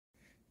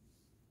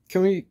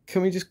Can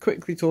we just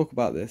quickly talk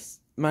about this?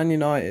 Man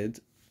United,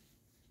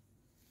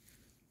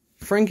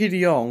 Frankie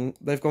de Jong,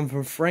 they've gone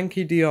from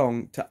Frankie de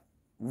Jong to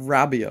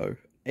Rabiot,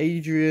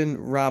 Adrian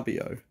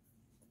Rabiot.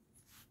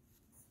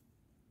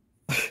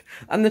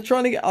 And they're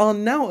trying to get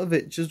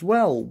Arnautovic as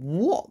well.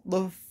 What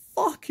the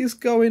fuck is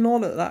going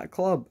on at that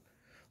club?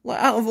 Like,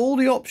 out of all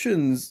the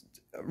options,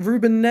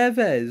 Ruben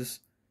Neves,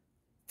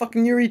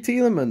 fucking Yuri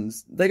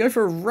Tielemans, they go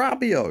for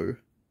Rabiot.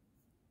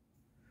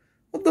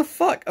 What the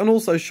fuck? And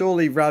also,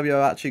 surely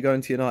Rabiot actually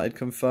going to United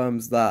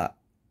confirms that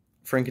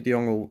Frankie de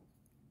Jong will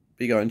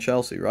be going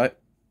Chelsea, right?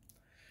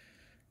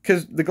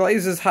 Because the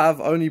Glazers have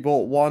only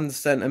bought one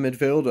centre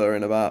midfielder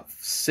in about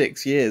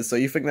 6 years, so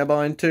you think they're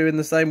buying two in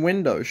the same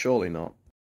window? Surely not.